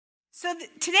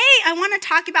Today I want to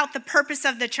talk about the purpose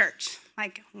of the church.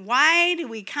 Like, why do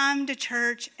we come to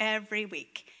church every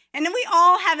week? And then we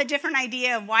all have a different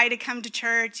idea of why to come to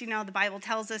church. You know, the Bible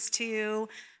tells us to.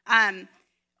 A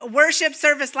worship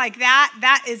service like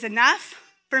that is enough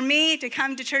for me to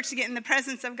come to church to get in the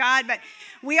presence of God. But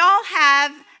we all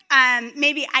have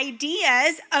maybe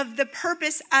ideas of the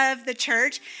purpose of the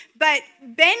church. But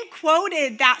Ben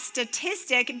quoted that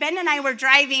statistic. Ben and I were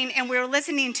driving and we were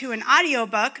listening to an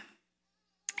audiobook.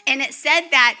 And it said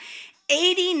that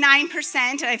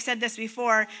 89%, I've said this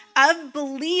before, of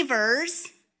believers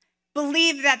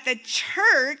believe that the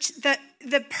church,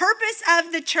 the purpose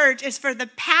of the church is for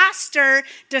the pastor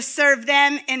to serve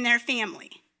them and their family.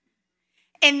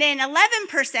 And then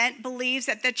 11% believes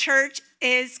that the church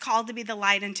is called to be the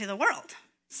light into the world.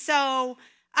 So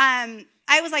I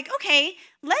was like, okay,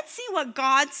 let's see what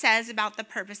God says about the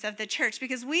purpose of the church,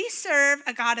 because we serve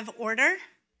a God of order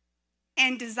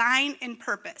and design and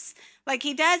purpose. Like,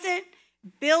 he doesn't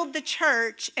build the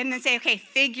church and then say, okay,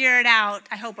 figure it out.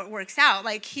 I hope it works out.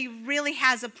 Like, he really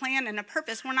has a plan and a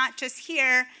purpose. We're not just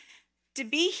here to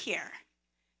be here.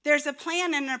 There's a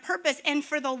plan and a purpose, and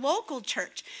for the local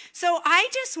church. So I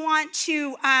just want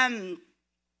to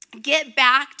get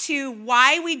back to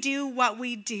why we do what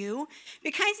we do,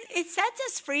 because it sets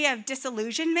us free of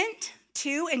disillusionment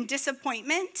too and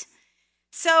disappointment.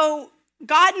 So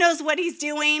God knows what he's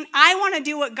doing. I want to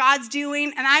do what God's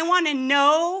doing, and I want to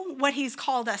know what he's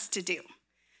called us to do.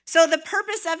 So the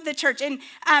purpose of the church, and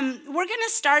we're going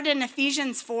to start in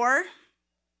Ephesians 4.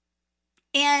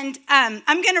 And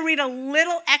I'm going to read a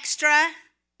little extra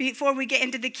before we get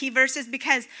into the key verses,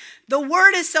 because the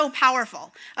word is so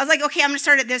powerful. I was like, okay, I'm going to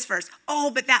start at this verse.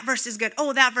 Oh, but that verse is good.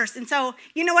 Oh, that verse. And so,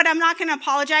 you know what? I'm not going to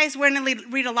apologize. We're going to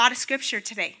read a lot of scripture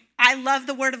today. I love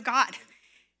the word of God.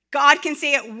 God can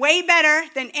say it way better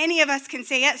than any of us can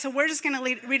say it. So we're just going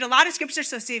to read a lot of scripture.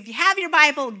 So if you have your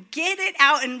Bible, get it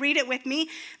out and read it with me.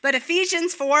 But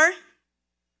Ephesians 4,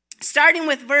 starting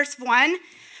with verse 1,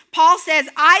 Paul says,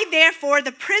 I, therefore,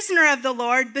 the prisoner of the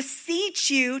Lord,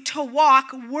 beseech you to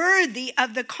walk worthy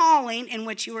of the calling in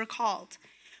which you were called,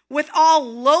 with all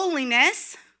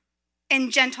lowliness and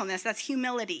gentleness. That's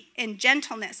humility and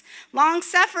gentleness.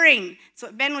 Long-suffering. That's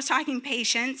what Ben was talking,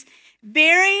 patience.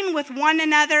 Bearing with one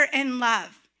another in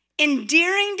love,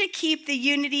 endearing to keep the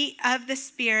unity of the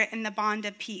Spirit in the bond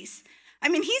of peace. I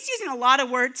mean, he's using a lot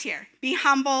of words here. Be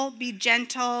humble, be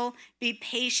gentle, be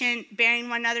patient, bearing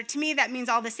one another. To me, that means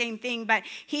all the same thing, but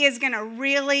he is going to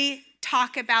really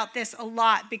talk about this a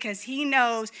lot, because he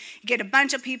knows you get a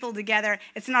bunch of people together,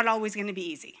 it's not always going to be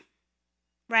easy,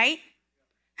 right?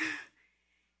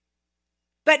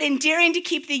 But endearing to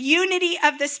keep the unity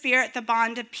of the Spirit, the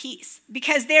bond of peace,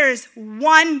 because there is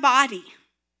one body,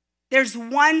 there's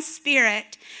one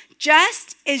Spirit,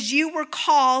 just as you were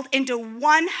called into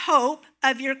one hope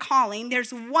of your calling.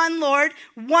 There's one Lord,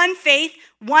 one faith,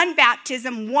 one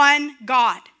baptism, one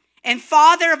God, and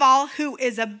Father of all, who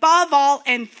is above all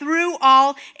and through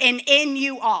all and in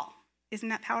you all. Isn't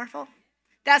that powerful?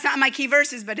 That's not my key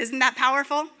verses, but isn't that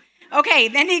powerful? Okay,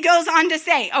 then he goes on to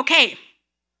say, okay,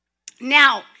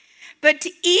 now, but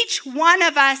to each one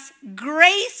of us,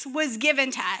 grace was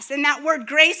given to us. And that word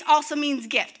grace also means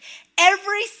gift.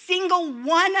 Every single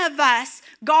one of us,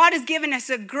 God has given us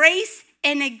a grace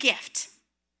and a gift.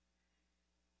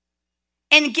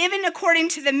 And given according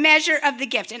to the measure of the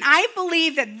gift. And I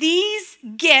believe that these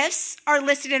gifts are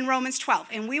listed in Romans 12,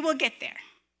 and we will get there.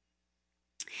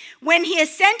 When he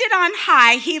ascended on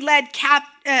high, he led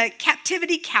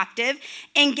captivity captive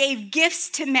and gave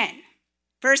gifts to men.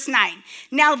 Verse 9,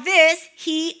 now this,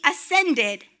 he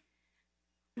ascended.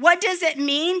 What does it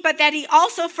mean? But that he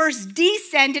also first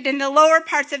descended in the lower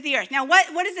parts of the earth. Now,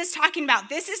 what is this talking about?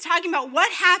 This is talking about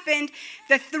what happened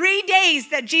the 3 days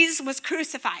that Jesus was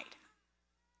crucified.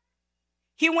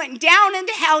 He went down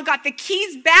into hell, got the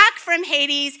keys back from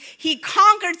Hades. He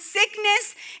conquered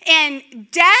sickness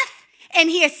and death. And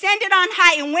he ascended on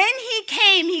high. And when he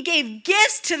came, he gave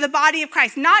gifts to the body of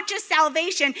Christ. Not just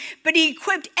salvation, but he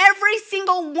equipped every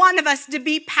single one of us to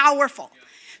be powerful.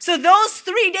 So those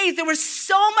 3 days, there was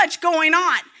so much going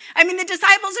on. I mean, the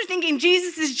disciples are thinking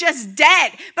Jesus is just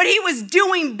dead. But he was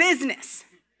doing business.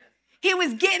 He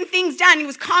was getting things done. He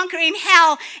was conquering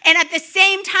hell. And at the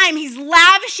same time, he's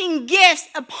lavishing gifts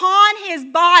upon his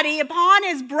body, upon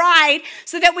his bride,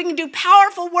 so that we can do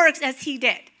powerful works as he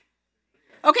did.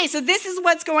 Okay, so this is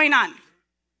what's going on.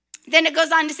 Then it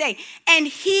goes on to say, and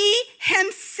he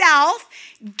himself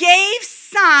gave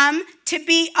some to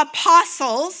be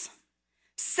apostles,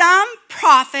 some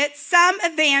prophets, some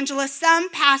evangelists, some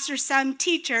pastors, some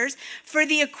teachers, for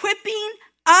the equipping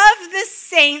of the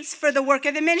saints for the work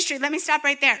of the ministry. Let me stop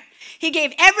right there. He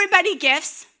gave everybody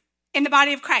gifts in the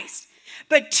body of Christ.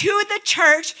 But to the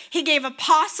church, he gave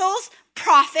apostles,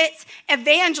 prophets,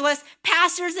 evangelists,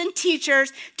 pastors, and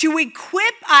teachers to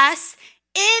equip us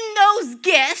in those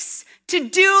gifts to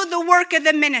do the work of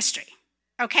the ministry.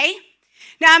 Okay?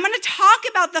 Now, I'm going to talk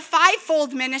about the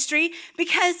fivefold ministry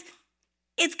because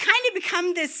it's kind of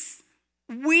become this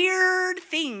weird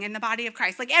thing in the body of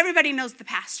Christ. Like, everybody knows the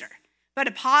pastor. But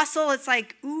apostle, it's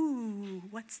like, ooh,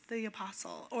 what's the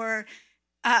apostle? Or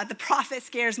the prophet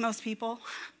scares most people.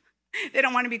 They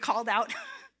don't want to be called out.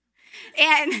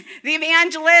 And the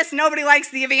evangelist, nobody likes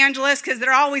the evangelist because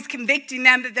they're always convicting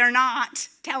them that they're not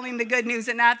telling the good news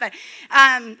enough.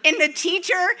 And the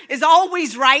teacher is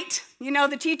always right. You know,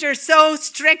 the teacher is so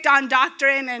strict on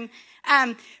doctrine.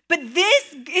 But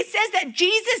it says that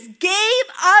Jesus gave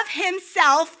of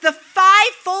himself the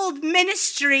fivefold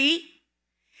ministry.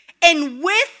 And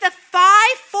with the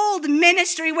fivefold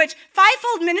ministry, which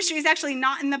fivefold ministry is actually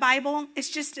not in the Bible.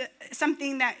 It's just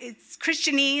something that it's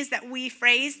Christianese that we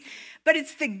phrase. But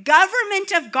it's the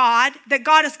government of God that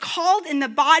God has called in the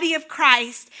body of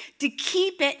Christ to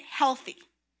keep it healthy.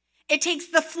 It takes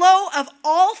the flow of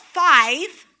all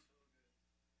five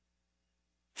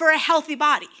for a healthy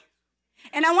body.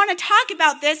 And I want to talk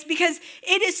about this because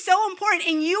it is so important,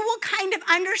 and you will kind of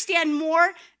understand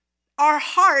more our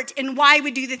heart and why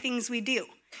we do the things we do.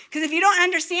 Because if you don't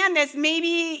understand this,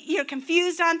 maybe you're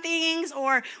confused on things,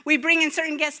 or we bring in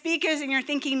certain guest speakers and you're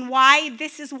thinking, why?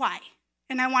 This is why.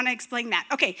 And I want to explain that.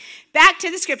 Okay, back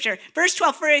to the scripture. Verse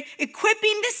 12, for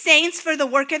equipping the saints for the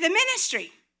work of the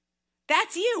ministry.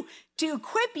 That's you, to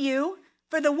equip you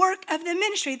for the work of the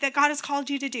ministry that God has called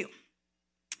you to do.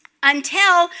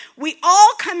 Until we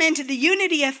all come into the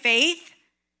unity of faith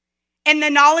and the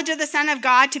knowledge of the Son of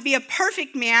God, to be a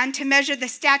perfect man, to measure the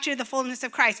stature of the fullness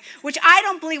of Christ, which I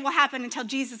don't believe will happen until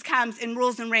Jesus comes and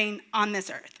rules and reigns on this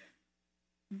earth.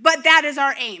 But that is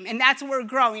our aim, and that's where we're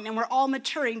growing, and we're all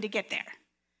maturing to get there.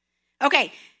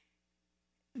 Okay,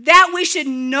 that we should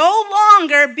no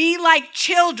longer be like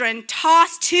children,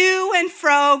 tossed to and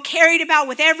fro, carried about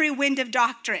with every wind of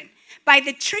doctrine, by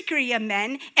the trickery of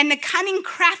men and the cunning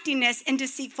craftiness and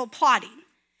deceitful plotting,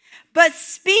 but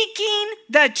speaking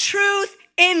the truth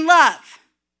in love.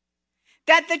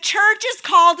 That the church is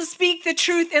called to speak the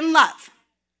truth in love.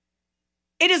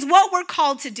 It is what we're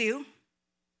called to do,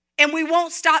 and we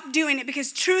won't stop doing it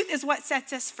because truth is what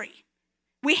sets us free.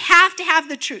 We have to have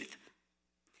the truth,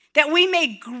 that we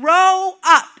may grow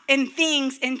up in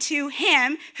things into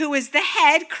him who is the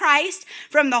head, Christ,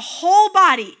 from the whole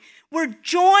body. We're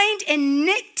joined and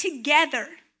knit together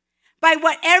by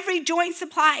what every joint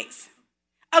supplies,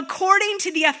 according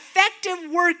to the effective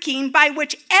working by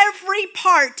which every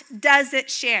part does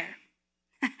its share.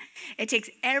 It takes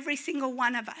every single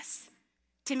one of us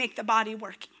to make the body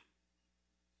working.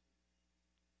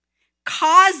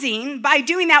 Causing, by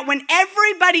doing that, when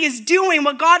everybody is doing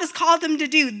what God has called them to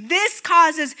do, this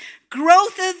causes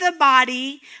growth of the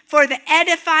body for the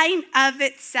edifying of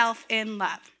itself in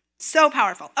love. So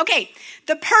powerful. Okay,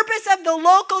 the purpose of the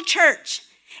local church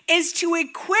is to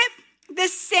equip the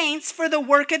saints for the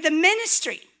work of the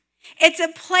ministry. It's a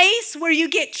place where you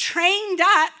get trained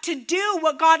up to do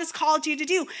what God has called you to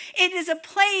do. It is a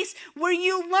place where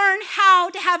you learn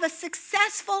how to have a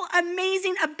successful,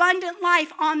 amazing, abundant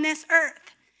life on this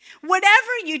earth.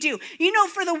 Whatever you do,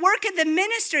 for the work of the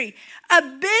ministry, a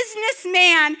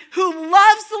businessman who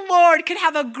loves the Lord could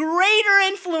have a greater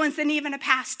influence than even a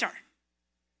pastor.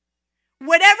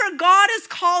 Whatever God has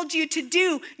called you to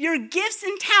do, your gifts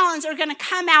and talents are going to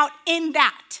come out in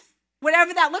that.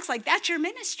 Whatever that looks like, that's your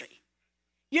ministry.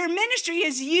 Your ministry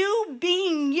is you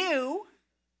being you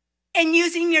and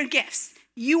using your gifts.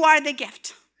 You are the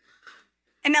gift.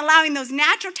 And allowing those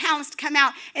natural talents to come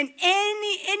out in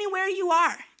anywhere you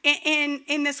are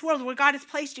in this world where God has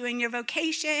placed you, in your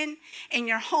vocation, in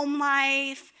your home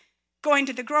life, going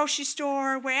to the grocery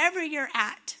store, wherever you're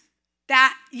at,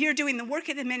 that you're doing the work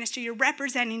of the ministry. You're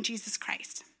representing Jesus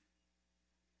Christ.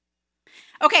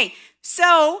 Okay,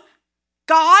 so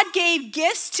God gave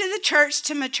gifts to the church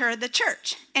to mature the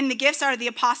church. And the gifts are the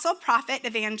apostle, prophet,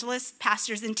 evangelist,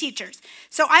 pastors, and teachers.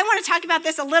 So I want to talk about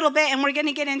this a little bit, and we're going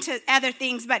to get into other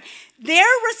things. But their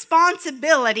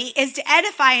responsibility is to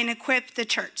edify and equip the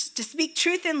church, to speak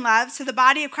truth in love so the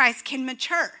body of Christ can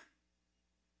mature.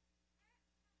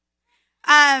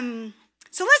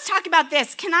 So let's talk about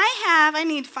this. I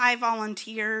need 5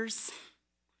 volunteers.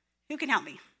 Who can help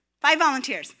me? 5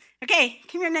 volunteers. Okay,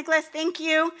 come here, Nicholas. Thank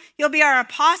you. You'll be our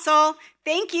apostle.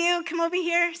 Thank you. Come over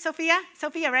here, Sophia.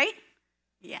 Sophia, right?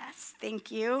 Yes,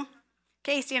 thank you.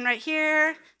 Okay, stand right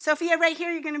here. Sophia, right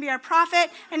here, you're going to be our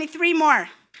prophet. I need 3 more.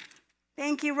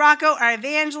 Thank you, Rocco, our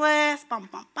evangelist. Bum,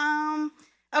 bum, bum.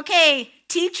 Okay,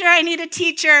 teacher, I need a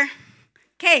teacher.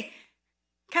 Okay,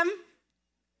 come.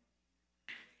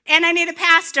 And I need a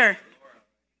pastor.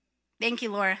 Thank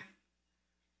you, Laura.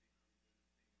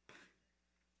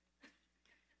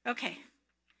 Okay.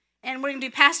 And we're going to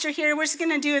do pastor here. We're just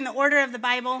going to do in the order of the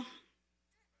Bible.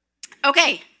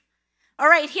 Okay. All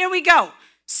right, here we go.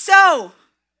 So,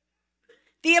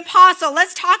 the apostle.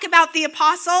 Let's talk about the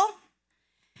apostle.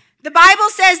 The Bible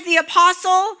says the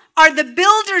apostle are the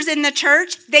builders in the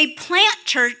church. They plant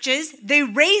churches. They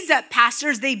raise up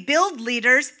pastors. They build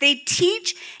leaders. They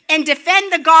teach and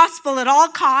defend the gospel at all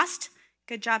cost.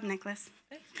 Good job, Nicholas.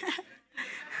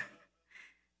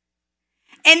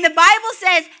 And the Bible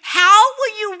says, how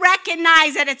will you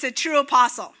recognize that it's a true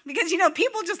apostle? Because,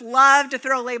 people just love to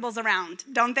throw labels around,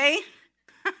 don't they?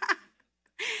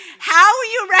 How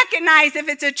will you recognize if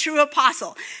it's a true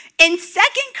apostle? In 2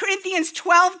 Corinthians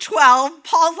 12:12,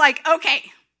 Paul's like,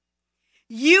 okay,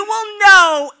 you will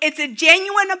know it's a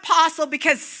genuine apostle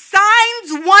because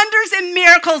signs, wonders, and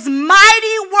miracles,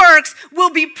 mighty works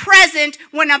will be present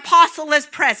when an apostle is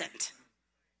present.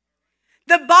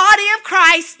 The body of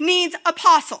Christ needs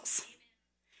apostles.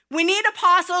 We need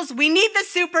apostles. We need the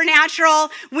supernatural.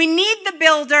 We need the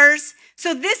builders.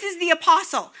 So this is the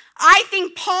apostle. I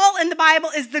think Paul in the Bible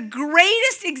is the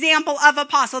greatest example of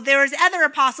apostle. There is other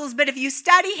apostles, but if you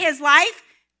study his life,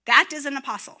 that is an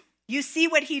apostle. You see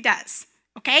what he does,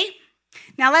 okay?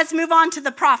 Now let's move on to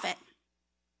the prophet.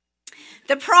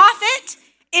 The prophet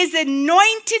is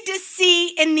anointed to see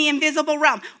in the invisible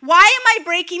realm. Why am I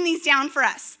breaking these down for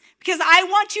us? Because I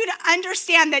want you to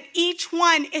understand that each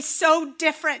one is so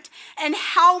different and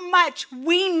how much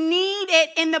we need it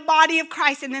in the body of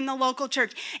Christ and in the local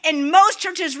church. And most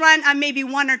churches run on maybe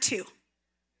 1 or 2.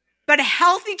 But a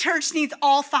healthy church needs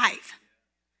all 5.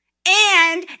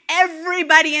 And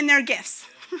everybody in their gifts.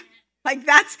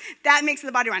 That makes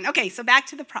the body run. Okay, so back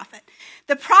to the prophet.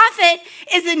 The prophet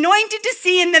is anointed to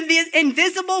see in the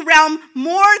invisible realm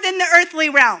more than the earthly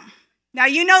realm. Now,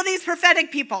 you know these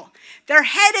prophetic people. Their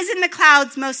head is in the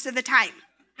clouds most of the time.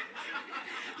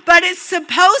 But it's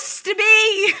supposed to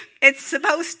be. It's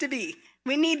supposed to be.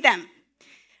 We need them.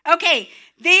 Okay,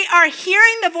 they are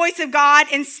hearing the voice of God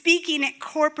and speaking it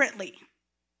corporately.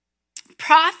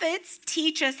 Prophets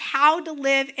teach us how to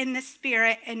live in the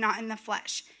spirit and not in the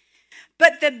flesh.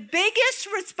 But the biggest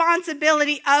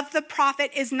responsibility of the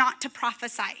prophet is not to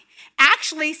prophesy.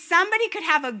 Actually, somebody could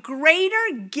have a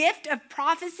greater gift of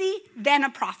prophecy than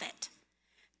a prophet.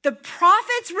 The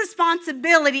prophet's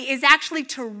responsibility is actually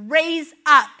to raise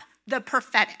up the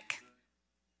prophetic.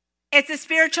 It's a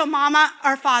spiritual mama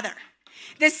or father.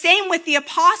 The same with the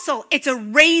apostle. It's a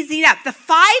raising up. The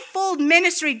 5-fold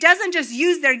ministry doesn't just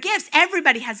use their gifts.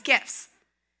 Everybody has gifts.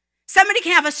 Somebody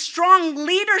can have a strong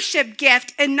leadership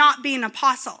gift and not be an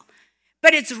apostle.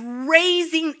 But it's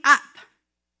raising up.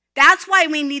 That's why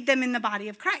we need them in the body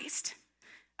of Christ.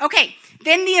 Okay,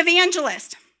 then the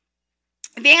evangelist.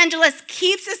 Evangelist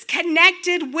keeps us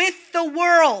connected with the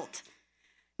world,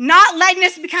 not letting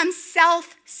us become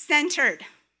self-centered,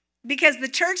 because the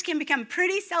church can become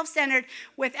pretty self-centered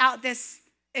without this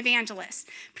evangelist.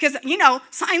 Because,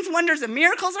 signs, wonders, and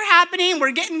miracles are happening.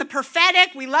 We're getting the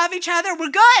prophetic. We love each other. We're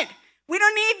good. We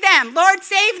don't need them. Lord,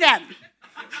 save them.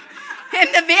 And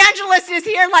the evangelist is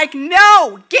here like,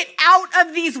 no, get out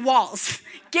of these walls.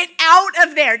 Get out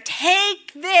of there.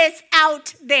 Take this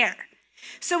out there.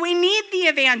 So we need the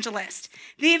evangelist.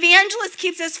 The evangelist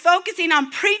keeps us focusing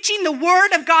on preaching the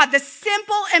word of God, the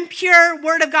simple and pure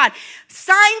word of God.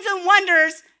 Signs and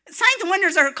wonders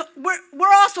are,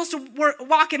 we're all supposed to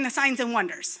walk in the signs and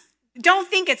wonders. Don't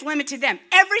think it's limited to them.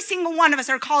 Every single one of us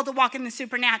are called to walk in the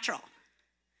supernatural.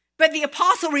 But the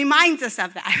apostle reminds us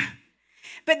of that.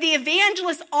 But the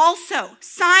evangelist also,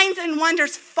 signs and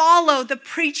wonders follow the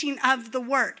preaching of the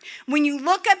word. When you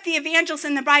look up the evangelists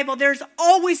in the Bible, there's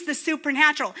always the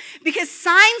supernatural. Because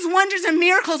signs, wonders, and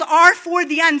miracles are for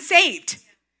the unsaved.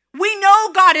 We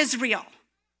know God is real.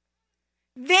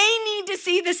 They need to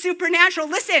see the supernatural.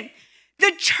 Listen,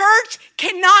 the church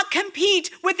cannot compete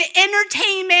with the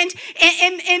entertainment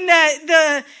and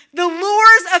the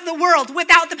lures of the world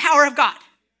without the power of God.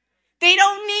 They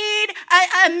don't need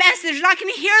a message. They're not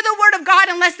going to hear the word of God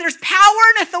unless there's power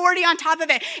and authority on top of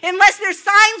it. Unless there's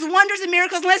signs, wonders, and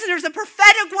miracles. Unless there's a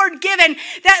prophetic word given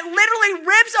that literally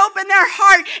rips open their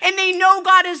heart and they know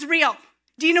God is real.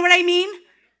 Do you know what I mean?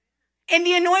 In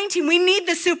the anointing, we need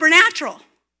the supernatural.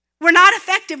 We're not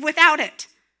effective without it.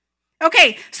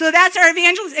 Okay, so that's our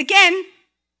evangelist. Again,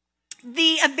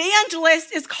 The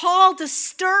evangelist is called to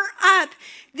stir up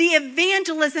the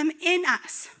evangelism in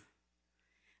us.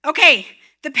 Okay,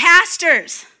 the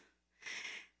pastors.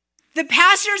 The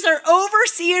pastors are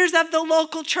overseers of the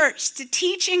local church to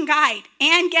teach and guide.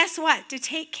 And guess what? To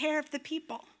take care of the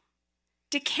people.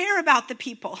 To care about the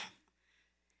people.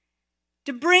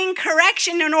 To bring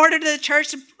correction in order to the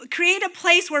church. To create a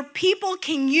place where people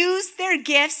can use their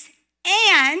gifts.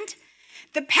 And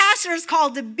the pastor is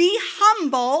called to be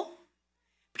humble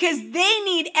because they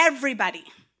need everybody.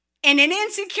 And an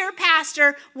insecure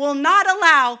pastor will not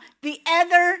allow the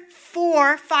other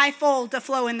 4 fivefold to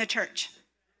flow in the church.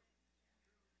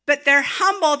 But they're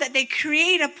humble that they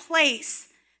create a place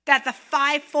that the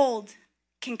fivefold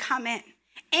can come in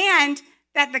and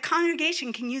that the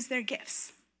congregation can use their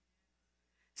gifts.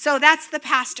 So that's the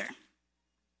pastor.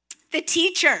 The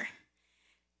teacher.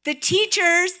 The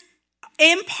teachers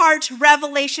impart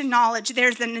revelation knowledge.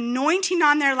 There's an anointing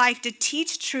on their life to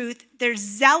teach truth. They're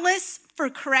zealous for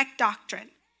correct doctrine.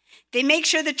 They make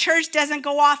sure the church doesn't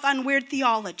go off on weird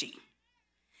theology.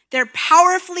 They're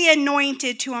powerfully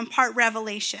anointed to impart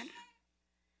revelation.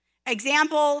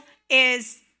 Example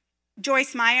is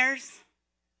Joyce Myers,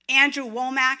 Andrew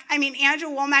Womack. Andrew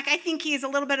Womack, I think he's a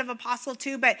little bit of apostle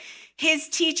too, but his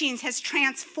teachings has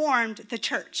transformed the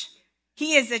church.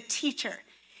 He is a teacher.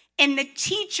 And the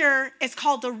teacher is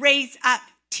called to raise up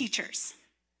teachers.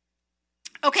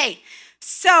 Okay,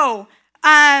 so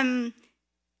why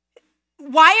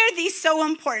are these so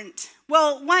important?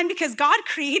 Well, one, because God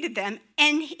created them,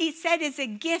 and he said it's a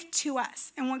gift to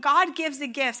us. And when God gives a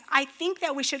gift, I think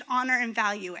that we should honor and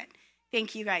value it.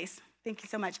 Thank you, guys. Thank you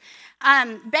so much.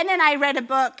 Ben and I read a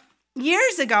book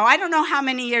years ago. I don't know how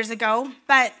many years ago,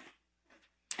 but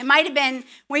it might have been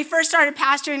when we first started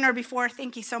pastoring or before.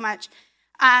 Thank you so much.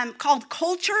 Called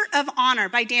Culture of Honor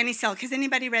by Danny Silk. Has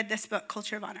anybody read this book,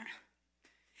 Culture of Honor?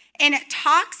 And it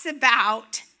talks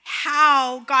about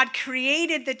how God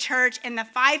created the church and the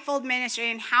fivefold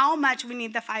ministry and how much we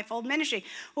need the fivefold ministry.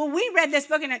 Well, we read this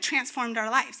book and it transformed our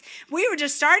lives. We were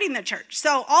just starting the church.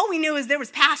 So all we knew is there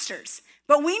was pastors.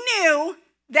 But we knew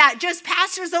that just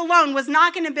pastors alone was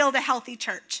not going to build a healthy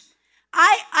church.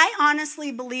 I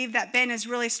honestly believe that Ben is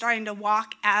really starting to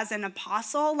walk as an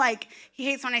apostle. Like, he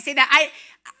hates when I say that.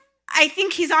 I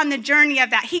think he's on the journey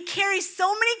of that. He carries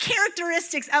so many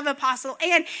characteristics of apostle,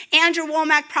 and Andrew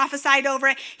Womack prophesied over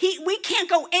it. We can't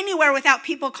go anywhere without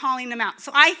people calling him out.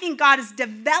 So I think God is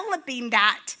developing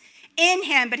that in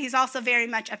him, but he's also very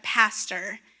much a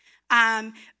pastor.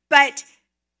 But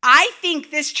I think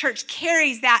this church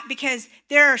carries that because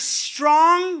there are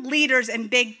strong leaders and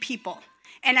big people,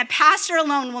 and a pastor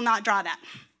alone will not draw that.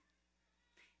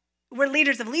 We're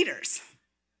leaders of leaders.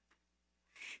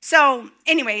 So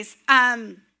anyways,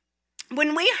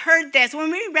 when we heard this,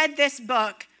 when we read this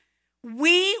book,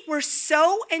 we were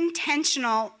so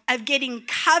intentional of getting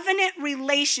covenant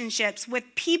relationships with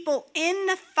people in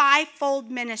the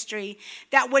fivefold ministry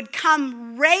that would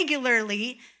come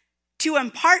regularly to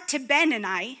impart to Ben and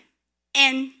I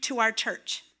and to our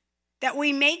church. That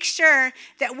we make sure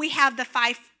that we have the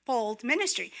fivefold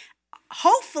ministry.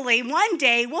 Hopefully, one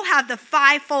day we'll have the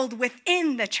fivefold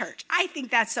within the church. I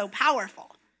think that's so powerful.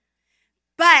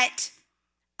 But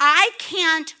I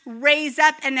can't raise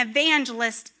up an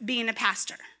evangelist being a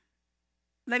pastor.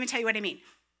 Let me tell you what I mean.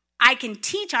 I can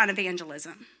teach on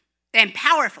evangelism and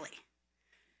powerfully,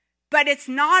 but it's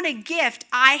not a gift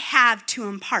I have to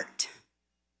impart.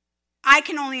 I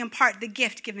can only impart the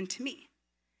gift given to me.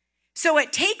 So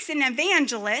it takes an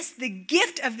evangelist, the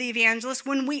gift of the evangelist.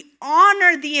 When we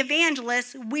honor the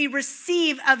evangelist, we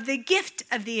receive of the gift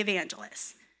of the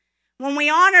evangelist. When we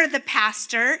honor the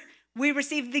pastor, we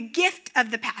receive the gift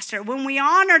of the pastor. When we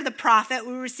honor the prophet,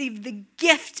 we receive the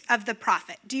gift of the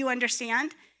prophet. Do you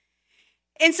understand?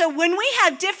 And so when we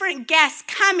have different guests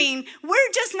coming,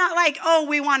 we're just not like, oh,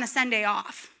 we want a Sunday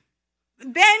off.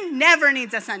 Ben never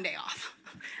needs a Sunday off.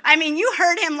 You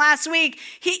heard him last week.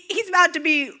 He's about to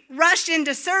be rushed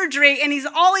into surgery, and he's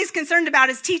always concerned about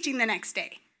his teaching the next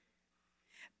day.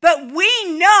 But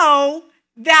we know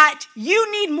that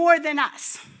you need more than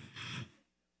us.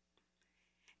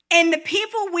 And the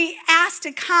people we ask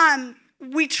to come,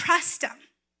 we trust them.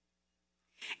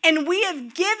 And we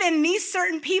have given these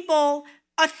certain people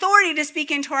authority to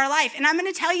speak into our life. And I'm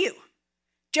going to tell you,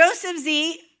 Joseph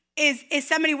Z is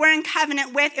somebody we're in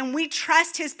covenant with, and we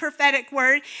trust his prophetic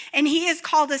word. And he has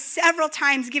called us several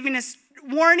times, giving us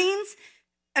warnings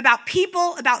about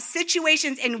people, about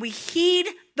situations, and we heed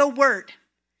the word.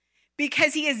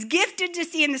 Because he is gifted to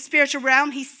see in the spiritual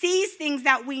realm. He sees things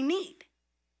that we need.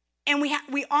 And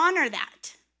we honor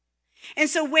that. And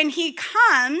so when he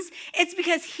comes, it's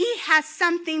because he has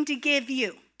something to give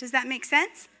you. Does that make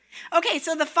sense? Okay,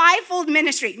 so the fivefold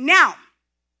ministry. Now,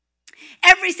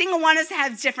 every single one of us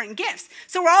has different gifts.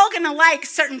 So we're all going to like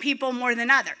certain people more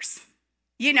than others.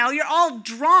 You know, you're all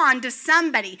drawn to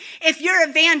somebody. If you're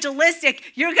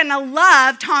evangelistic, you're going to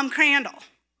love Tom Crandall,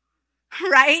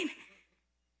 right?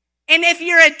 And if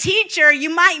you're a teacher, you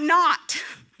might not.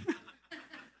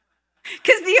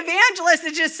 Because the evangelist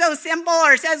is just so simple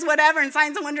or says whatever and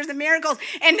signs and wonders and miracles.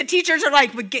 And the teachers are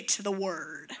like, well, get to the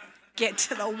word. Get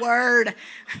to the word.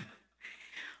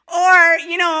 Or,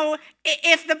 you know,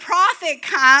 if the prophet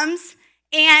comes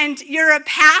and you're a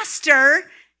pastor,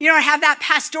 you know, have that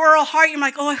pastoral heart, you're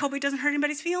like, oh, I hope he doesn't hurt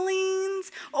anybody's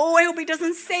feelings. Oh, I hope he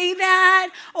doesn't say that.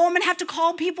 Oh, I'm going to have to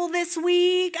call people this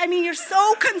week. I mean, you're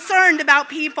so concerned about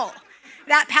people,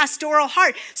 that pastoral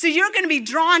heart. So you're going to be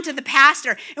drawn to the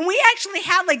pastor. And we actually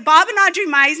have, like Bob and Audrey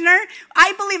Meisner,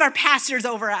 I believe are pastors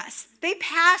over us. They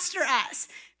pastor us.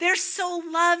 They're so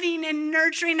loving and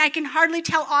nurturing. I can hardly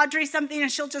tell Audrey something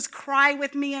and she'll just cry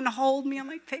with me and hold me. I'm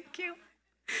like, thank you.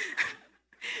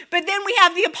 But then we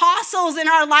have the apostles in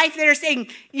our life that are saying,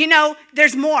 you know,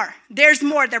 there's more. There's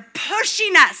more. They're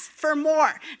pushing us for more.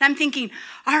 And I'm thinking,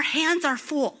 our hands are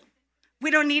full. We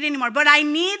don't need any more. But I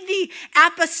need the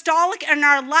apostolic in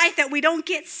our life that we don't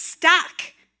get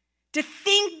stuck. To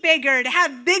think bigger, to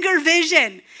have bigger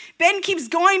vision. Ben keeps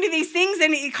going to these things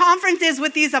and conferences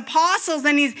with these apostles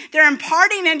and they're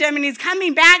imparting into him and he's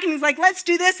coming back and he's like, let's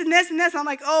do this and this and this. I'm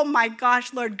like, oh my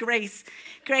gosh, Lord, grace,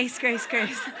 grace, grace,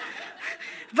 grace.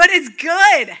 But it's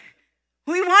good.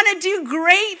 We want to do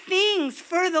great things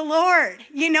for the Lord,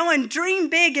 you know, and dream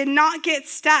big and not get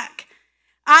stuck.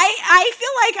 I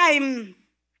feel like I'm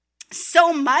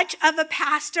so much of a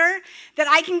pastor that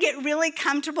I can get really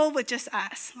comfortable with just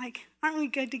us. Like, aren't we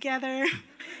good together?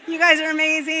 You guys are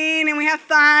amazing and we have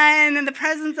fun and the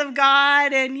presence of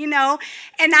God and, you know,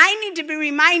 and I need to be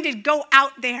reminded, go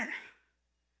out there.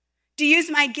 To use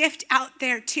my gift out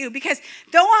there too, because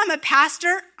though I'm a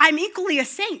pastor, I'm equally a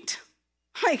saint.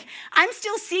 Like, I'm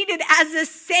still seated as a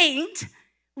saint,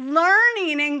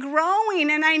 learning and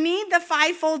growing, and I need the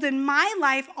fivefold in my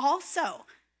life also.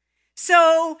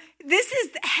 So this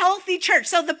is the healthy church.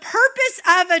 So the purpose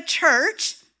of a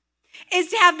church is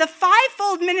to have the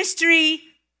fivefold ministry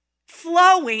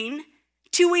flowing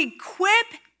to equip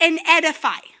and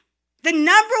edify. The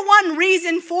number one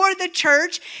reason for the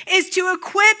church is to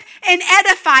equip and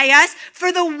edify us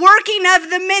for the working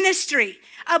of the ministry.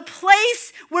 A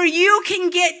place where you can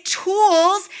get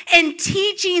tools and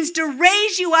teachings to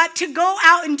raise you up to go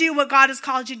out and do what God has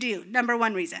called you to do. Number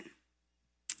one reason.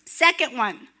 Second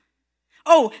one.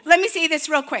 Oh, let me say this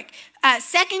real quick.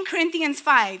 2 Corinthians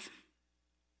 5.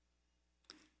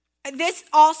 This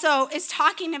also is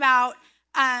talking about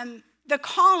the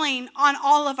calling on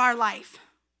all of our life.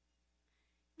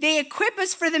 They equip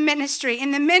us for the ministry,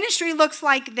 and the ministry looks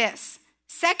like this.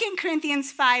 2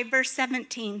 Corinthians 5, verse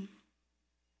 17.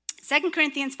 2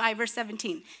 Corinthians 5, verse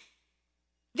 17.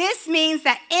 This means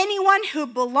that anyone who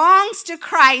belongs to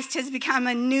Christ has become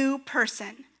a new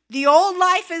person. The old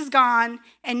life is gone,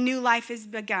 and new life is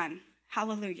begun.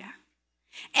 Hallelujah.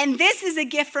 And this is a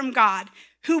gift from God,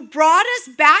 who brought us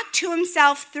back to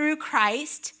himself through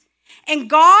Christ, and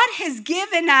God has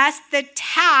given us the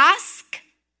task,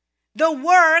 the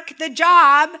work, the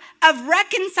job of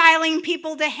reconciling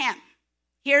people to him.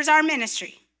 Here's our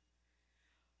ministry.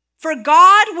 For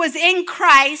God was in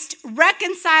Christ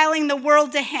reconciling the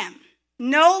world to him,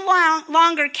 no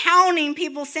longer counting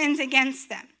people's sins against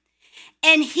them.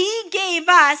 And he gave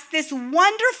us this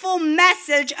wonderful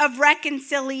message of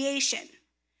reconciliation.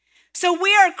 So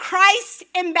we are Christ's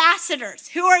ambassadors.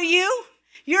 Who are you?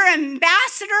 You're an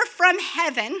ambassador from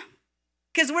heaven,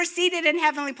 because we're seated in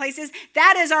heavenly places.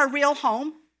 That is our real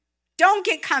home. Don't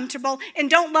get comfortable and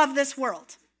don't love this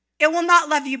world. It will not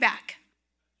love you back.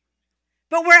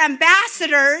 But we're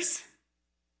ambassadors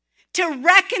to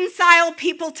reconcile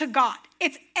people to God.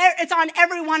 It's on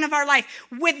every one of our life.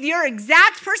 With your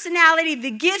exact personality,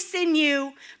 the gifts in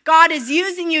you, God is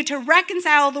using you to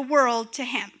reconcile the world to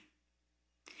him.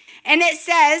 And it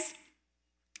says,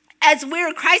 as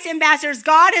we're Christ's ambassadors,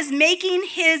 God is making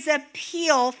his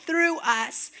appeal through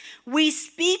us. We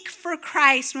speak for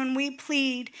Christ when we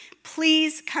plead,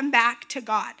 please come back to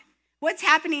God. What's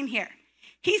happening here?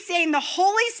 He's saying the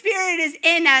Holy Spirit is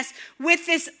in us with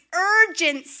this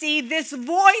urgency, this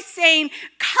voice saying,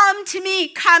 come to me,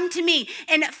 come to me.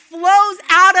 And it flows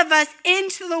out of us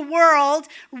into the world,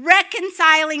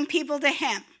 reconciling people to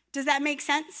him. Does that make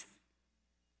sense?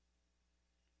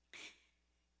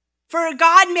 For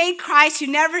God made Christ, who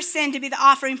never sinned, to be the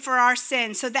offering for our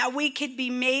sins, so that we could be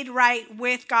made right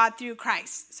with God through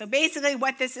Christ. So basically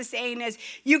what this is saying is,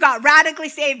 you got radically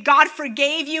saved. God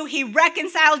forgave you. He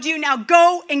reconciled you. Now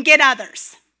go and get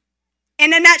others.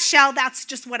 In a nutshell, that's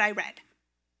just what I read.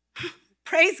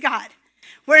 Praise God.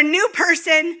 We're a new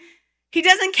person. He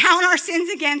doesn't count our sins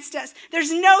against us.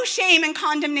 There's no shame and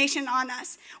condemnation on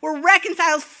us. We're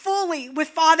reconciled fully with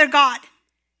Father God.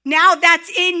 Now that's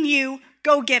in you.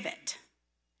 Go give it.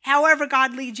 However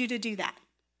God leads you to do that.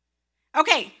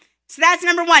 Okay, so that's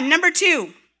number one. Number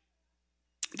two,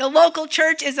 the local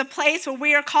church is a place where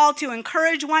we are called to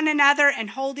encourage one another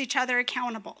and hold each other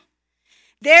accountable.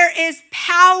 There is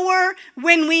power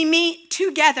when we meet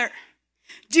together.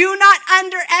 Do not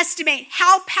underestimate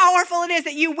how powerful it is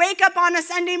that you wake up on a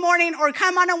Sunday morning or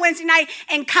come on a Wednesday night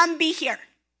and come be here.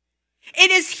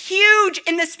 It is huge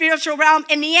in the spiritual realm,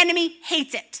 and the enemy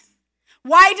hates it.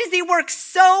 Why does he work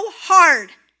so hard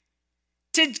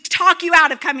to talk you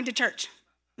out of coming to church?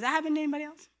 Does that happen to anybody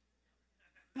else?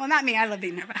 Well, not me. I love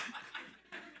being there.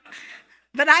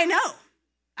 But I know.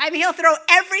 I mean, he'll throw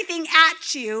everything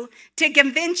at you to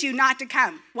convince you not to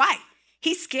come. Why?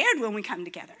 He's scared when we come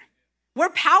together. We're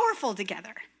powerful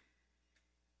together.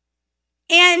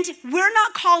 And we're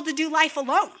not called to do life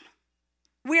alone.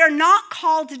 We are not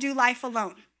called to do life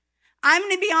alone. I'm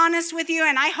going to be honest with you,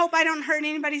 and I hope I don't hurt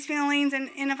anybody's feelings. And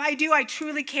if I do, I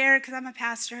truly care because I'm a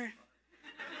pastor.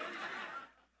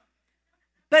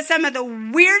 But some of the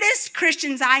weirdest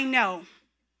Christians I know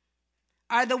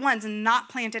are the ones not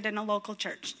planted in a local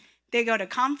church. They go to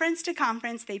conference,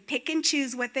 they pick and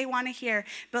choose what they want to hear,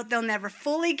 but they'll never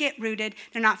fully get rooted.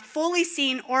 They're not fully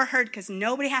seen or heard because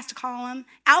nobody has to call them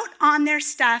out on their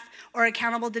stuff or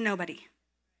accountable to nobody.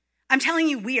 I'm telling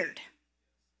you, weird.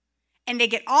 And they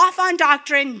get off on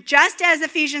doctrine, just as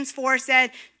Ephesians 4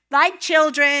 said, like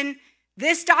children,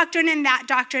 this doctrine and that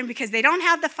doctrine, because they don't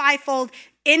have the fivefold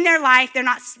in their life. They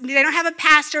don't have a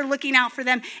pastor looking out for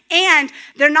them, and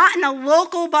they're not in a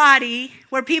local body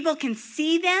where people can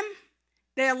see them.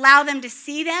 They allow them to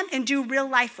see them and do real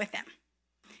life with them.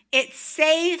 It's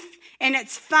safe and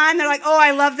it's fun. They're like, oh,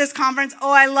 I love this conference.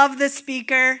 Oh, I love this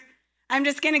speaker. I'm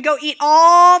just going to go eat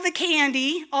all the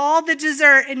candy, all the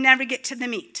dessert, and never get to the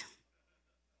meat.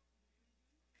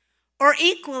 Or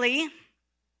equally,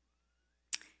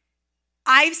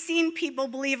 I've seen people,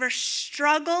 believers,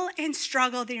 struggle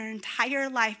their entire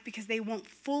life because they won't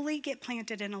fully get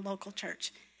planted in a local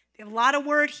church. They have a lot of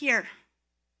word here,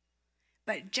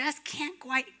 but just can't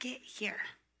quite get here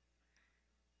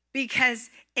because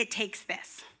it takes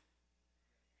this.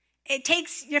 It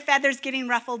takes your feathers getting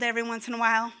ruffled every once in a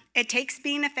while. It takes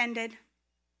being offended.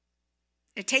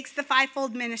 It takes the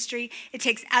fivefold ministry. It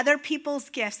takes other people's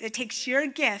gifts. It takes your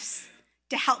gifts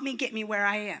to help me get me where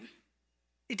I am.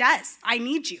 It does. I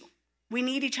need you. We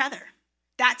need each other.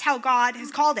 That's how God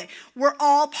has called it. We're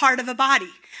all part of a body.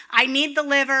 I need the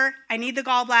liver. I need the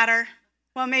gallbladder.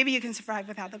 Well, maybe you can survive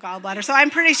without the gallbladder. So I'm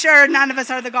pretty sure none of us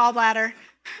are the gallbladder.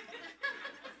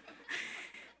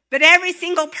 But every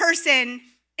single person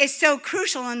is so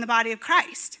crucial in the body of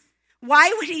Christ.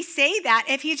 Why would he say that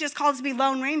if he just called us to be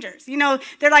lone rangers? You know,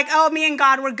 they're like, oh, me and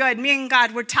God, we're good. Me and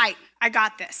God, we're tight. I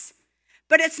got this.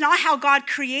 But it's not how God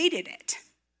created it.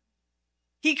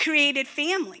 He created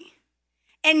family.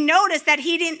 And notice that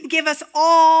he didn't give us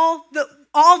all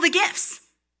the gifts.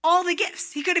 All the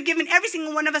gifts. He could have given every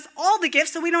single one of us all the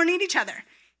gifts so we don't need each other.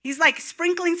 He's like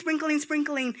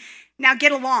sprinkling. Now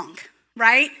get along,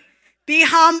 right? Be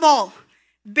humble.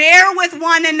 Bear with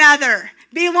one another.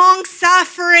 Be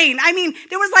long-suffering. I mean,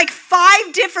 there was like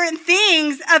 5 different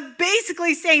things of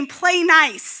basically saying, play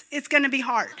nice. It's going to be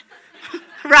hard,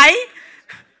 right?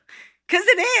 Because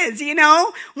it is, you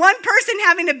know. One person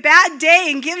having a bad day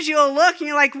and gives you a look and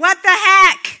you're like, what the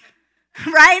heck,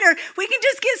 right? Or we can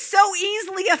just get so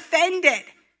easily offended.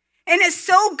 And it's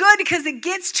so good because it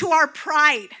gets to our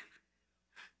pride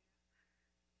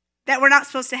that we're not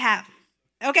supposed to have.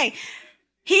 Okay,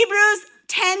 Hebrews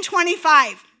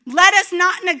 10:25. Let us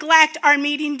not neglect our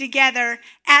meeting together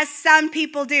as some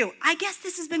people do. I guess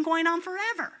this has been going on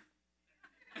forever.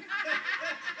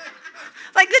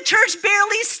 Like the church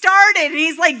barely started and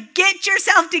he's like, get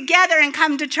yourself together and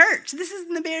come to church. This is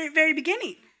in the very, very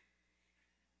beginning.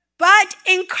 But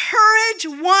encourage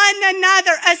one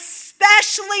another,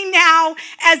 especially now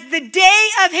as the day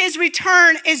of his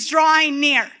return is drawing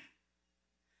near.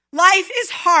 Life is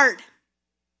hard.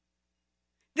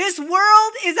 This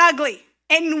world is ugly,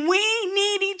 and we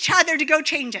need each other to go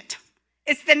change it.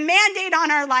 It's the mandate on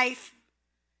our life.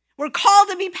 We're called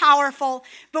to be powerful,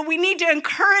 but we need to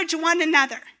encourage one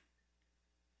another.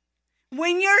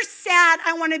 When you're sad,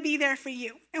 I want to be there for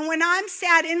you. And when I'm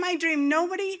sad in my dream,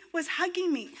 nobody was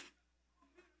hugging me.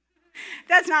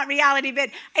 That's not reality, but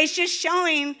it's just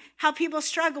showing how people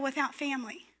struggle without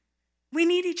family. We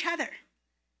need each other.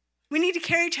 We need to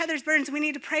carry each other's burdens. We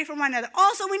need to pray for one another.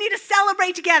 Also, we need to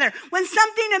celebrate together. When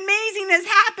something amazing is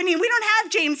happening, we don't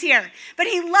have James here, but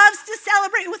he loves to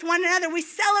celebrate with one another. We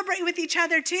celebrate with each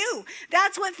other too.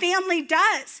 That's what family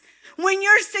does. When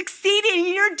you're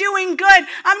succeeding, you're doing good,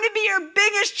 I'm going to be your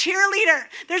biggest cheerleader.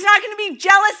 There's not going to be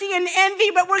jealousy and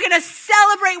envy, but we're going to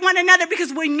celebrate one another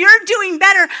because when you're doing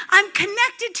better, I'm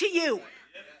connected to you.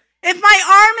 If my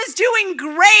arm is doing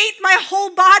great, my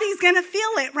whole body's going to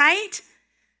feel it, right?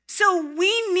 So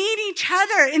we need each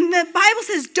other. And the Bible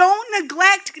says, don't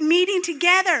neglect meeting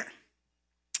together.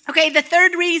 Okay, the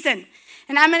third reason,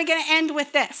 and I'm going to end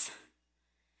with this.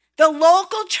 The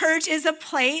local church is a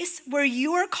place where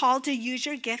you are called to use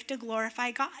your gift to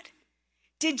glorify God.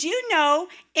 Did you know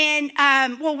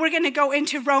we're going to go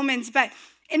into Romans, but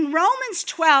in Romans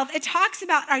 12, it talks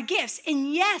about our gifts.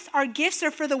 And yes, our gifts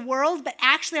are for the world, but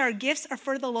actually our gifts are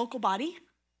for the local body.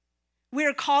 We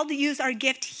are called to use our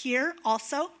gift here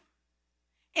also.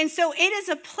 And so it is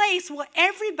a place where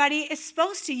everybody is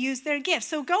supposed to use their gifts.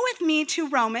 So go with me to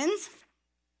Romans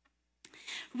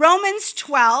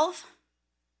 12.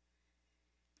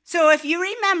 So if you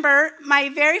remember my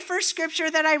very first scripture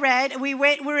that I read,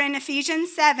 we're in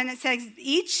Ephesians 7. It says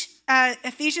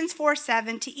Ephesians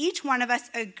 4:7, to each one of us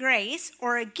a grace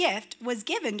or a gift was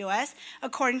given to us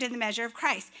according to the measure of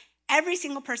Christ. Every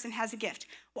single person has a gift.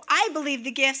 Well, I believe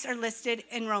the gifts are listed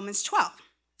in Romans 12.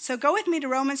 So go with me to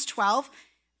Romans 12,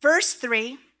 verse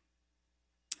 3.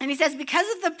 And he says, because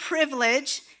of the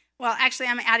privilege, well, actually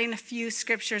I'm adding a few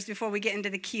scriptures before we get into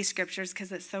the key scriptures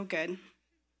because it's so good.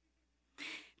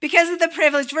 Because of the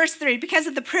privilege, verse 3, because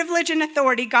of the privilege and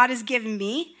authority God has given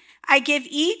me, I give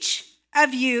each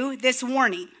of you this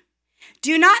warning.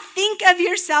 Do not think of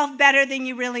yourself better than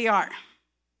you really are.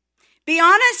 Be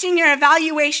honest in your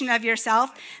evaluation of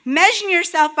yourself. Measure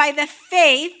yourself by the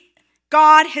faith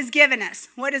God has given us.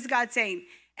 What is God saying?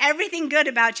 Everything good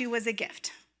about you was a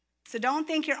gift. So don't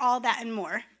think you're all that and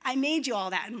more. I made you all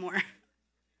that and more.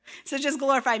 So just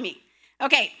glorify me.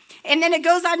 Okay, and then it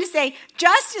goes on to say,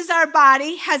 just as our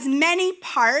body has many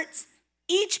parts,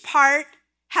 each part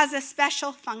has a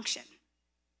special function.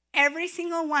 Every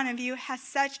single one of you has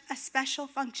such a special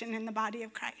function in the body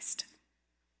of Christ.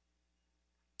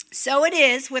 So it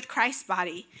is with Christ's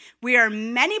body. We are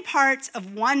many parts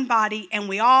of one body, and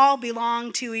we all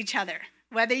belong to each other.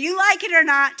 Whether you like it or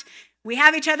not, we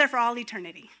have each other for all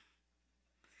eternity.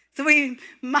 So we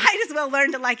might as well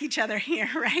learn to like each other here,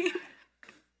 right?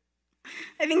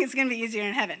 I think it's going to be easier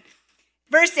in heaven.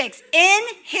 Verse 6, in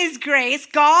his grace,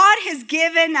 God has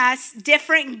given us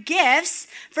different gifts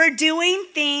for doing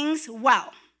things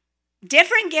well.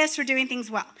 Different gifts for doing things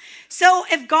well. So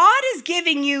if God is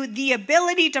giving you the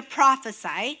ability to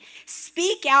prophesy,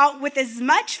 speak out with as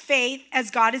much faith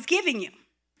as God is giving you.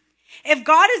 If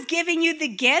God is giving you the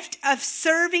gift of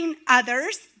serving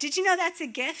others, did you know that's a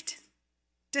gift?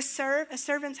 To serve, a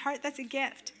servant's heart, that's a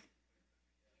gift.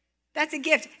 That's a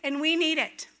gift, and we need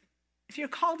it. If you're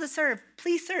called to serve,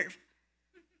 please serve,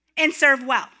 and serve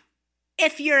well.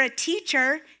 If you're a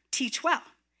teacher, teach well.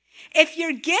 If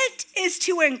your gift is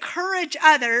to encourage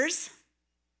others,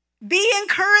 be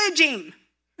encouraging.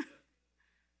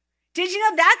 Did you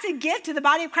know that's a gift to the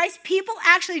body of Christ? People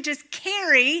actually just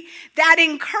carry that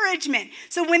encouragement.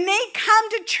 So when they come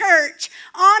to church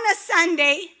on a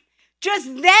Sunday, just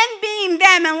them being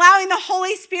them and allowing the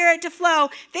Holy Spirit to flow,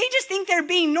 they just think they're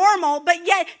being normal, but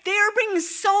yet they are bringing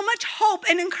so much hope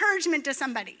and encouragement to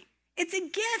somebody. It's a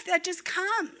gift that just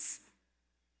comes.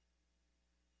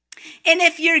 And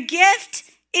if your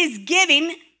gift is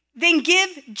giving, then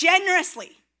give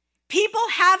generously. People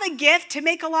have a gift to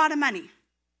make a lot of money.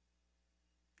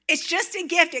 It's just a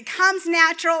gift. It comes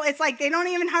natural. It's like they don't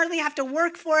even hardly have to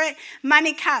work for it.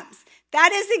 Money comes.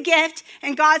 That is a gift,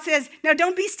 and God says, no,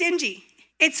 don't be stingy.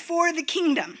 It's for the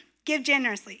kingdom. Give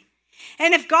generously.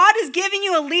 And if God is giving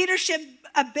you a leadership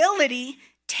ability,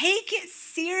 take it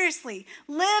seriously.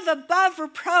 Live above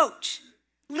reproach.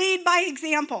 Lead by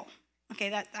example.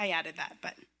 Okay, I added that,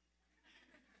 but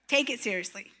take it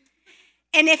seriously.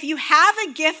 And if you have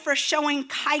a gift for showing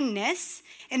kindness,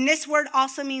 and this word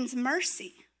also means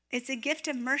mercy. It's a gift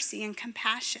of mercy and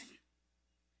compassion.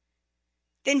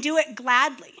 Then do it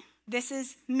gladly. This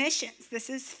is missions. This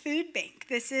is food bank.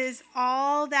 This is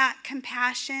all that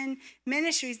compassion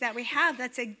ministries that we have.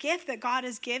 That's a gift that God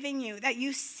is giving you, that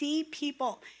you see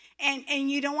people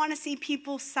and you don't want to see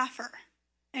people suffer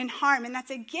and harm. And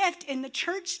that's a gift, and the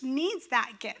church needs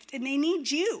that gift, and they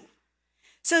need you.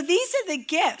 So these are the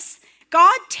gifts.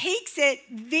 God takes it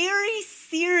very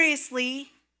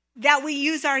seriously that we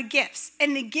use our gifts.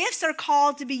 And the gifts are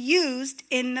called to be used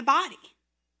in the body.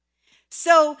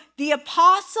 So the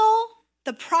apostle,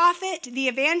 the prophet, the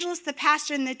evangelist, the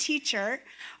pastor, and the teacher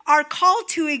are called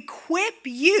to equip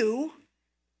you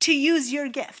to use your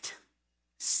gift.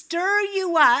 Stir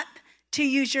you up to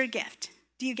use your gift.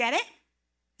 Do you get it?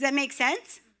 Does that make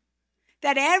sense?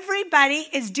 That everybody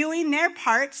is doing their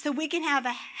part so we can have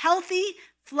a healthy,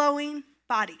 flowing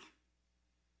body.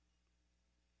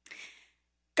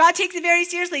 God takes it very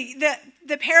seriously.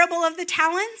 The parable of the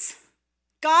talents,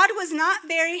 God was not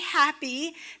very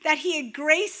happy that he had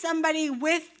graced somebody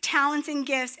with talents and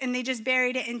gifts and they just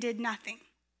buried it and did nothing.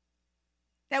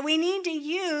 That we need to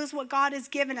use what God has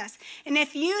given us. And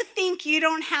if you think you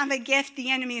don't have a gift,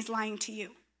 the enemy is lying to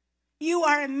you. You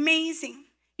are amazing.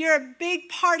 You're a big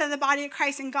part of the body of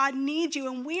Christ and God needs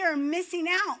you, and we are missing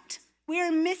out. We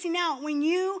are missing out when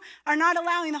you are not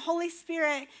allowing the Holy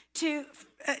Spirit to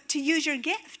use your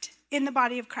gift in the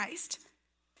body of Christ.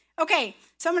 Okay,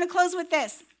 so I'm going to close with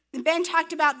this. Ben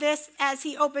talked about this as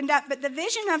he opened up, but the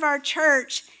vision of our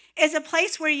church is a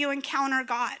place where you encounter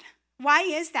God. Why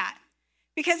is that?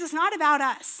 Because it's not about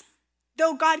us.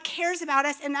 Though God cares about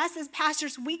us, and us as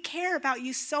pastors, we care about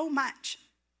you so much.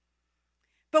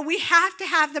 But we have to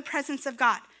have the presence of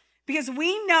God. Because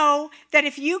we know that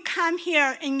if you come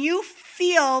here and you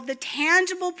feel the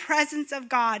tangible presence of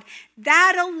God,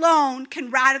 that alone can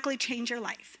radically change your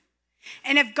life.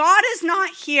 And if God is not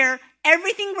here,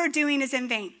 everything we're doing is in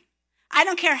vain. I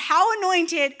don't care how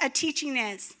anointed a teaching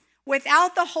is.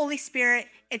 Without the Holy Spirit,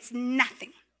 it's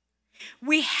nothing.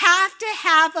 We have to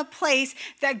have a place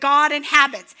that God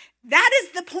inhabits. That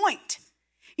is the point.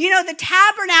 You know, the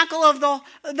tabernacle of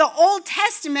the Old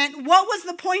Testament, what was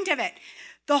the point of it?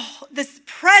 The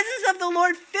presence of the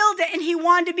Lord filled it, and he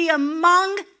wanted to be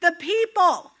among the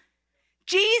people.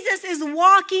 Jesus is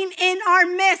walking in our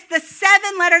midst. The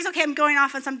 7 letters, okay, I'm going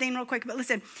off on something real quick, but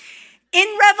listen. In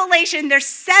Revelation, there's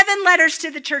 7 letters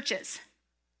to the churches.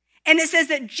 And it says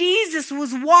that Jesus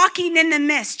was walking in the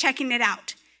midst, checking it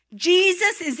out.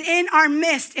 Jesus is in our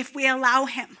midst if we allow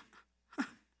him.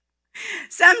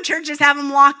 Some churches have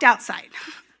him locked outside.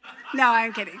 No,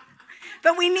 I'm kidding.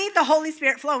 But we need the Holy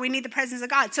Spirit flow. We need the presence of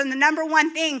God. So the number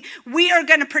one thing we are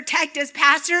going to protect as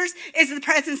pastors is the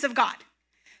presence of God.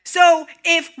 So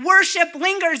if worship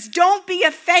lingers, don't be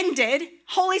offended.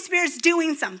 Holy Spirit's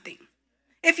doing something.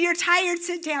 If you're tired,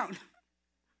 sit down.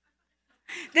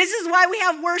 This is why we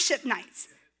have worship nights.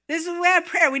 This is why we have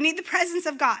prayer. We need the presence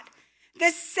of God.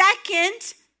 The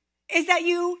second is that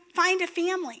you find a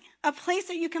family, a place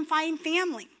that you can find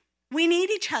family. We need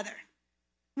each other.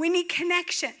 We need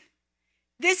connection.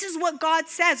 This is what God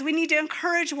says. We need to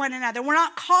encourage one another. We're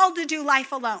not called to do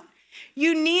life alone.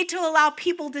 You need to allow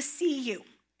people to see you.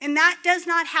 And that does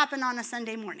not happen on a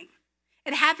Sunday morning.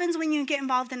 It happens when you get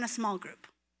involved in a small group.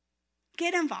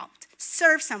 Get involved.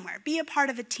 Serve somewhere. Be a part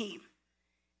of a team.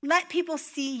 Let people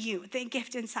see you, the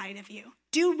gift inside of you.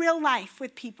 Do real life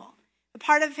with people. A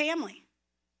part of a family.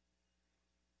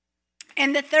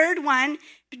 And the third one,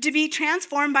 to be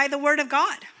transformed by the word of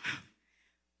God.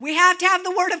 We have to have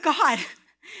the word of God.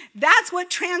 That's what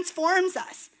transforms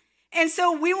us. And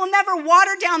so we will never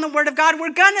water down the word of God.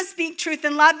 We're going to speak truth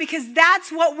and love because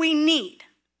that's what we need.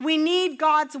 We need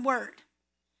God's word.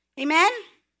 Amen?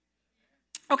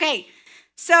 Okay,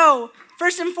 so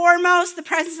first and foremost, the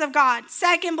presence of God.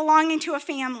 Second, belonging to a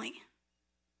family.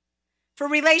 For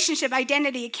relationship,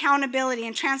 identity, accountability,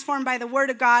 and transformed by the word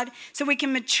of God so we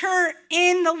can mature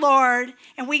in the Lord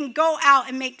and we can go out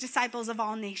and make disciples of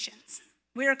all nations.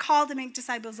 We are called to make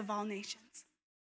disciples of all nations.